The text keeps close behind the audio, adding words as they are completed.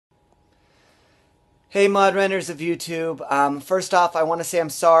Hey Modrunners of YouTube. First off, I want to say I'm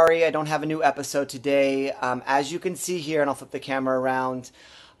sorry I don't have a new episode today. As you can see here, and I'll flip the camera around,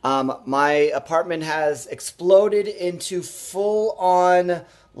 my apartment has exploded into full-on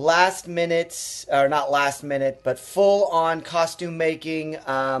last minute, or not last minute, but full-on costume making.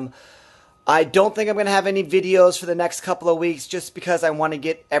 I don't think I'm going to have any videos for the next couple of weeks just because I want to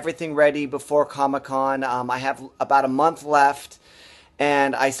get everything ready before Comic-Con. I have about a month left.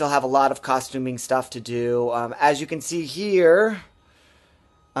 And I still have a lot of costuming stuff to do. As you can see here,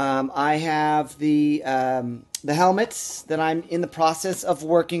 I have the helmets that I'm in the process of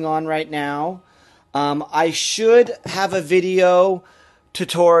working on right now. I should have a video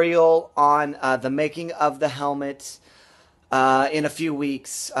tutorial on the making of the helmet in a few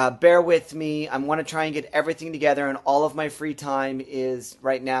weeks. Bear with me. I want to try and get everything together, and all of my free time is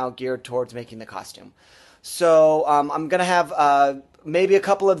right now geared towards making the costume. So I'm going to have maybe a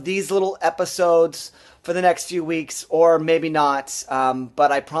couple of these little episodes for the next few weeks, or maybe not.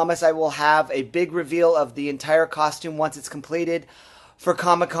 But I promise I will have a big reveal of the entire costume once it's completed for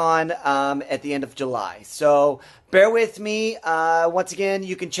Comic-Con at the end of July. So bear with me. Once again,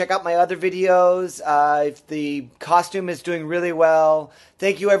 you can check out my other videos. If the costume is doing really well,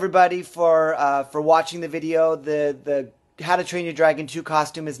 thank you everybody for watching the video. The How to Train Your Dragon 2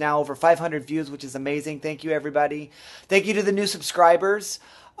 costume is now over 500 views, which is amazing. Thank you, everybody. Thank you to the new subscribers.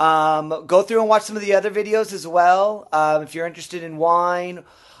 Go through and watch some of the other videos as well. If you're interested in wine,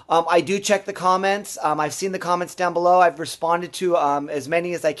 I do check the comments. I've seen the comments down below. I've responded to as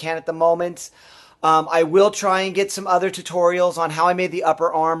many as I can at the moment. I will try and get some other tutorials on how I made the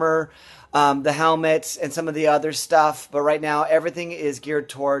upper armor, the helmets, and some of the other stuff. But right now, everything is geared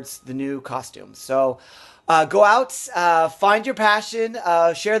towards the new costumes. So go out, find your passion,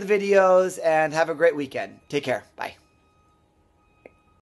 share the videos, and have a great weekend. Take care. Bye.